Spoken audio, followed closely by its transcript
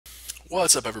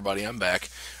What's up, everybody? I'm back.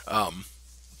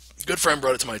 Good friend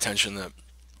brought it to my attention that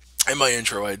in my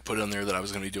intro I had put on there that I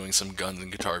was going to be doing some gun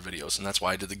and guitar videos, and that's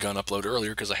why I did the gun upload earlier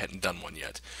because I hadn't done one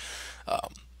yet. So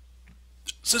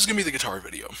this is going to be the guitar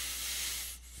video.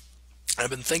 I've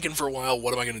been thinking for a while,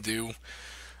 what am I going to do?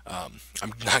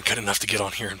 I'm not good enough to get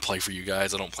on here and play for you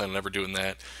guys. I don't plan on ever doing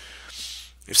that.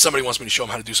 If somebody wants me to show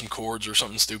them how to do some chords or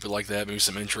something stupid like that, maybe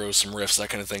some intros, some riffs, that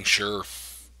kind of thing, sure,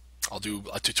 I'll do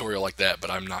a tutorial like that,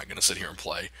 but I'm not going to sit here and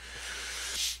play.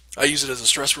 I use it as a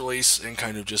stress release and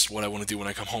kind of just what I want to do when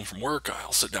I come home from work.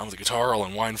 I'll sit down with the guitar, I'll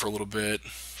unwind for a little bit.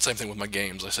 Same thing with my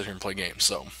games. I sit here and play games.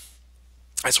 So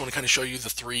I just want to kind of show you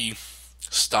the three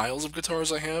styles of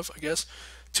guitars I have, I guess.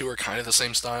 Two are kind of the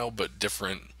same style, but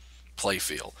different play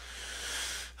feel.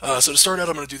 So to start out,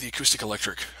 I'm going to do the acoustic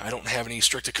electric. I don't have any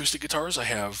strict acoustic guitars. I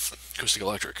have acoustic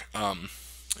electric. And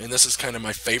this is kind of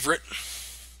my favorite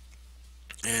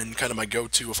and kind of my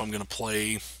go-to if I'm going to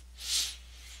play,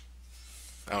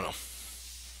 I don't know,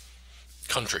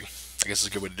 country. I guess is a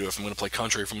good way to do it. If I'm going to play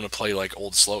country, if I'm going to play like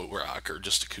old slow rock or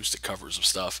just acoustic covers of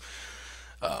stuff.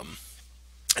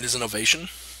 It is an Ovation.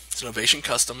 It's an Ovation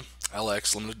Custom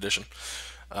LX limited edition.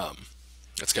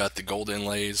 It's got the gold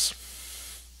inlays.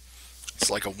 It's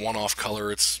like a one-off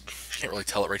color. It's, you can't really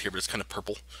tell it right here, but it's kind of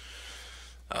purple.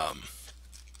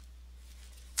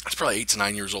 It's probably 8 to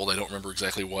 9 years old. I don't remember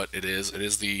exactly what it is. It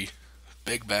is the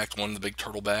big backed one, the big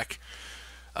turtle back.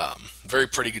 Very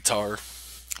pretty guitar,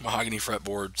 mahogany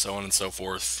fretboard, so on and so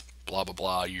forth. Blah blah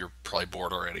blah. You're probably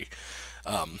bored already,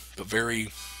 but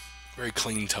very, very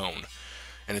clean tone,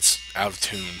 and it's out of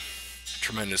tune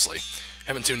tremendously.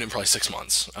 Haven't tuned it in probably 6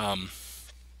 months.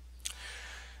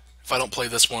 If I don't play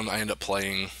this one, I end up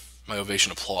playing my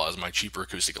Ovation Applause, my cheaper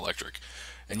acoustic electric,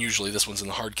 and usually this one's in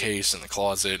the hard case in the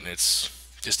closet, and it's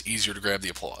just easier to grab the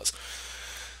Applause.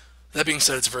 That being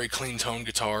said, it's a very clean tone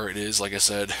guitar. It is, like I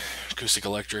said, acoustic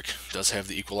electric. It does have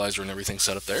the equalizer and everything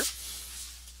set up there.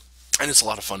 And it's a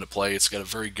lot of fun to play. It's got a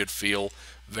very good feel,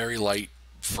 very light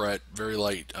fret, very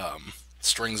light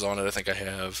strings on it. I think I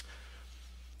have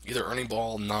either Ernie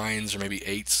Ball 9s or maybe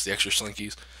 8s, the extra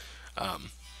slinkies.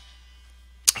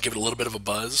 Give it a little bit of a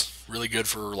buzz. Really good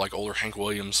for like older Hank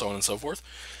Williams, so on and so forth.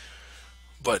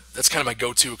 But that's kind of my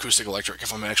go-to acoustic electric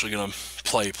if I'm actually going to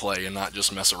play and not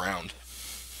just mess around.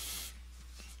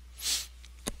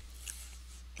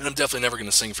 And I'm definitely never going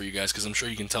to sing for you guys because I'm sure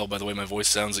you can tell by the way my voice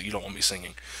sounds that you don't want me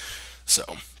singing. So,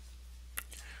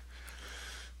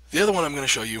 the other one I'm going to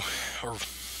show you, or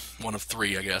one of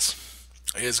three, I guess,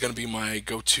 is going to be my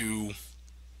go-to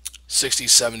 60s,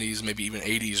 70s, maybe even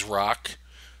 80s rock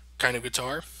kind of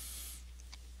guitar.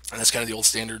 And that's kind of the old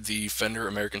standard, the Fender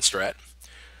American Strat.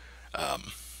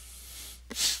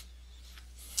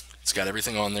 It's got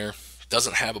everything on there.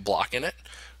 Doesn't have a block in it,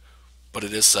 but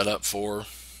it is set up for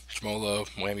tremolo,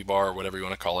 whammy bar, whatever you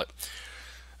want to call it.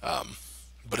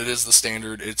 But it is the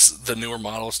standard. It's the newer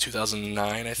model. It's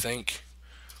 2009, I think.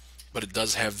 But it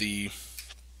does have the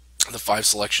 5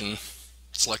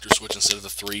 selector switch instead of the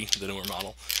 3, the newer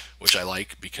model, which I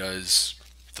like because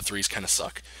the 3s kind of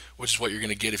suck, which is what you're going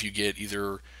to get if you get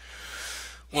either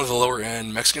one of the lower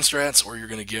end Mexican Strats or you're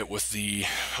going to get with the,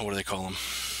 what do they call them?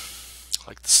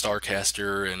 Like the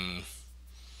Starcaster and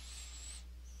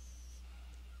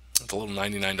the little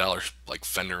 $99 like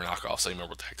Fender knockoffs. I don't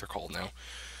remember what the heck they're called now.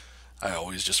 I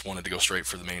always just wanted to go straight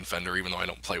for the main Fender, even though I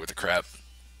don't play with the crap.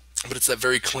 But it's that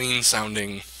very clean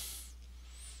sounding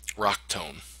rock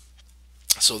tone.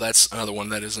 So that's another one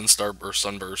that is in Starburst,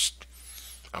 Sunburst.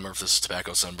 I don't remember if this is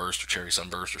Tobacco Sunburst or Cherry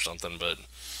Sunburst or something, but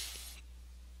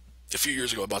a few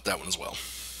years ago I bought that one as well.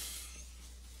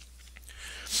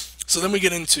 So then we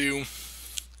get into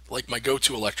like my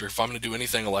go-to electric. If I'm going to do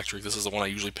anything electric, this is the one I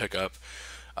usually pick up.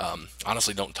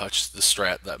 Honestly, don't touch the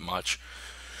Strat that much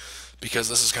because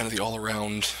this is kind of the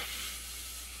all-around,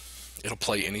 it'll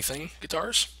play anything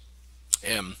guitars.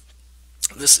 And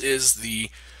this is the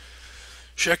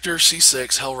Schecter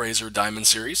C6 Hellraiser Diamond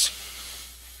Series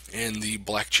in the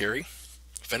black cherry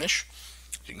finish,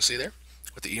 you can see there,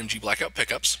 with the EMG blackout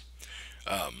pickups.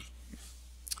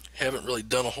 Haven't really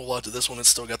done a whole lot to this one. It's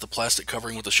still got the plastic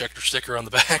covering with the Schecter sticker on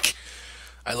the back.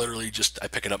 I literally just, I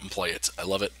pick it up and play it. I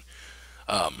love it.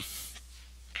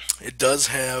 It does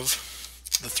have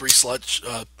the 3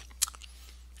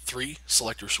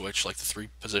 selector switch, like the 3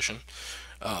 position,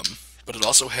 but it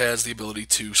also has the ability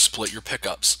to split your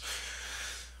pickups,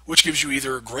 which gives you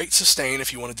either great sustain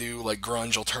if you want to do like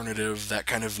grunge, alternative, that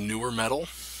kind of newer metal,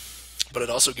 but it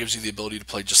also gives you the ability to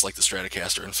play just like the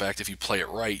Stratocaster. In fact, if you play it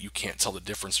right, you can't tell the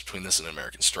difference between this and an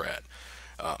American Strat.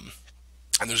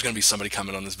 And there's going to be somebody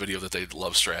comment on this video that they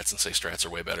love Strats and say Strats are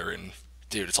way better, and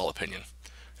dude, it's all opinion.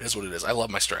 It is what it is. I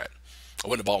love my Strat. I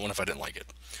wouldn't have bought one if I didn't like it.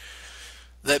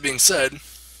 That being said,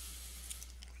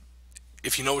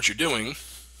 if you know what you're doing,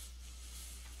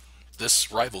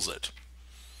 this rivals it.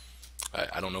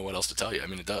 I don't know what else to tell you. I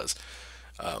mean, it does.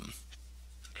 Um,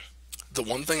 the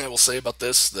one thing I will say about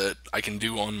this that I can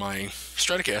do on my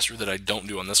Stratocaster that I don't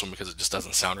do on this one because it just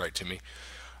doesn't sound right to me,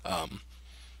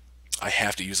 I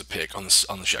have to use a pick on the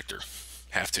Schecter.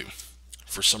 Have to.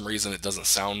 For some reason, it doesn't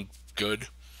sound good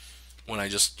when I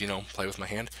just play with my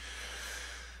hand.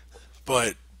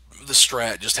 But the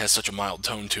Strat just has such a mild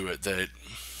tone to it that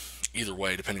either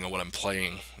way, depending on what I'm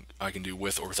playing, I can do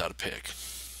with or without a pick.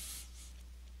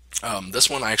 This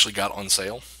one I actually got on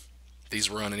sale. These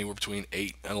run anywhere between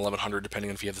 $8 and $1,100, depending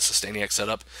on if you have the Sustainiac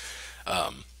setup,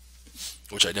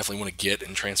 which I definitely want to get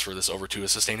and transfer this over to a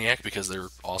Sustainiac because they're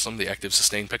awesome, the active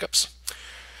sustain pickups.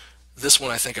 This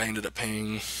one I think I ended up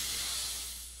paying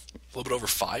a little bit over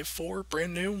 $5 for,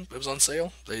 brand new. It was on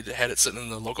sale. They had it sitting in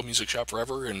the local music shop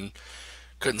forever and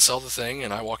couldn't sell the thing,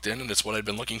 and I walked in and it's what I'd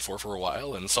been looking for a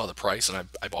while and saw the price and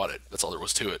I bought it. That's all there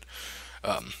was to it.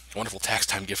 Wonderful tax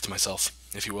time gift to myself,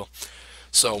 if you will.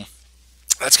 So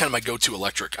that's kind of my go-to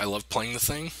electric. I love playing the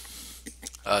thing.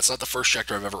 It's not the first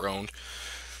Schecter I've ever owned.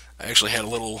 I actually had a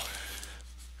little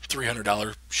 $300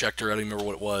 Schecter. I don't even remember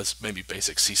what it was. Maybe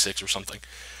basic C6 or something.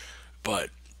 But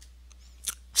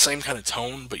same kind of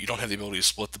tone, but you don't have the ability to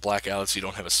split the blackouts. You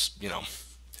don't have it's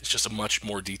just a much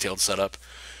more detailed setup.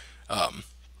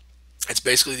 It's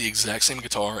basically the exact same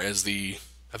guitar as the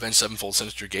Avenged Sevenfold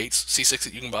Sinister Gates C6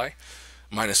 that you can buy,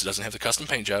 minus it doesn't have the custom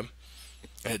paint job,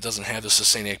 and it doesn't have the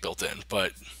Sustainiac built in,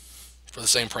 but for the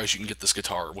same price you can get this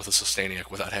guitar with a Sustainiac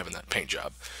without having that paint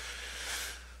job.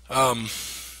 I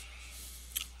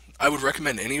would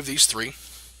recommend any of these three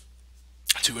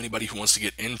to anybody who wants to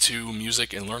get into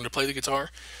music and learn to play the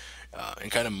guitar.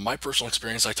 And kind of my personal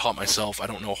experience, I taught myself. I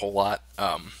don't know a whole lot.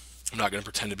 I'm not going to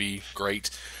pretend to be great,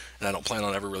 and I don't plan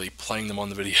on ever really playing them on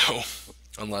the video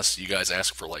unless you guys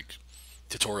ask for like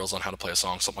tutorials on how to play a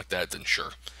song, something like that, then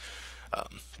sure.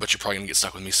 But you're probably going to get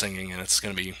stuck with me singing, and it's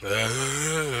going to be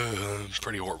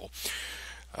pretty horrible.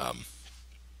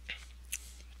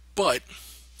 But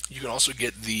you can also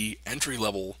get the entry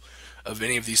level of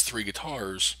any of these three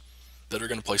guitars that are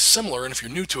going to play similar, and if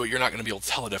you're new to it, you're not going to be able to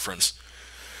tell a difference.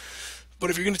 But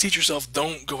if you're going to teach yourself,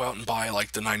 don't go out and buy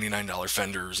like the $99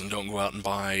 Fenders, and don't go out and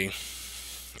buy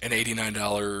an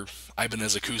 $89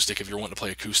 Ibanez acoustic if you're wanting to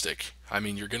play acoustic. I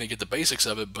mean, you're going to get the basics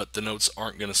of it, but the notes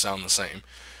aren't going to sound the same.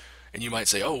 And you might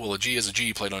say, oh, well, a G is a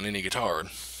G played on any guitar.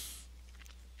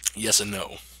 Yes and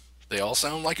no. They all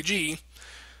sound like a G.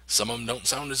 Some of them don't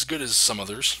sound as good as some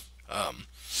others.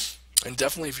 And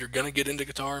definitely, if you're going to get into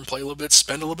guitar and play a little bit,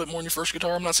 spend a little bit more on your first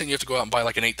guitar. I'm not saying you have to go out and buy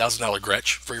like an $8,000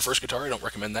 Gretsch for your first guitar. I don't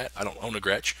recommend that. I don't own a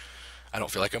Gretsch. I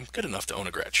don't feel like I'm good enough to own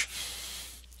a Gretsch.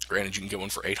 Granted, you can get one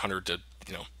for $800 to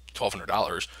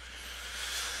 $1,200.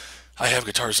 I have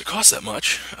guitars that cost that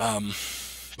much,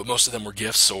 but most of them were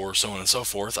gifts or so on and so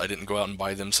forth. I didn't go out and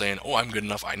buy them saying, oh, I'm good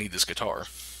enough, I need this guitar.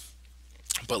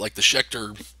 But like the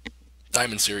Schecter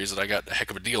Diamond Series that I got a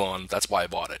heck of a deal on, that's why I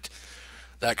bought it.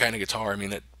 That kind of guitar, I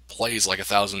mean, it plays like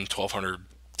 $1,000, $1,200,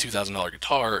 $2,000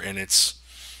 guitar, and it's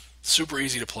super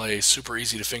easy to play, super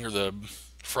easy to finger the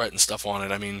fret and stuff on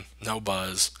it. I mean, no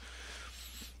buzz.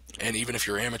 And even if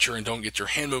you're amateur and don't get your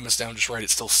hand movements down just right, it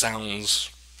still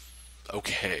sounds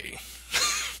okay.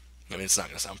 I mean, it's not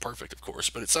going to sound perfect, of course,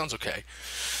 but it sounds okay.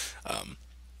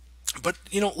 But,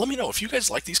 let me know if you guys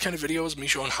like these kind of videos, me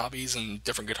showing hobbies and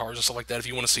different guitars and stuff like that. If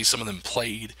you want to see some of them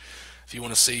played, if you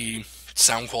want to see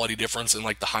sound quality difference in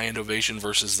like the high-end Ovation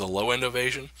versus the low-end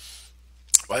Ovation,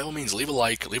 by all means, leave a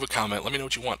like, leave a comment, let me know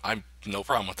what you want. I'm no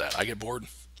problem with that. I get bored.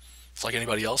 It's like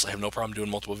anybody else. I have no problem doing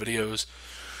multiple videos.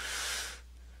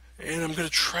 And I'm going to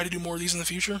try to do more of these in the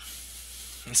future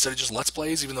instead of just Let's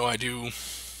Plays, even though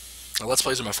Let's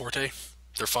Plays are my forte.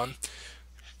 They're fun.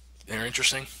 They're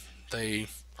interesting. They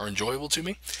are enjoyable to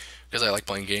me because I like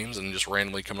playing games and just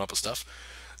randomly coming up with stuff.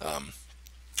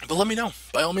 But let me know.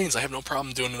 By all means, I have no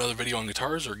problem doing another video on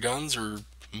guitars or guns or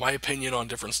my opinion on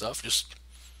different stuff. Just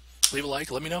leave a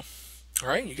like, let me know.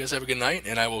 Alright, you guys have a good night,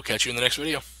 and I will catch you in the next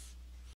video.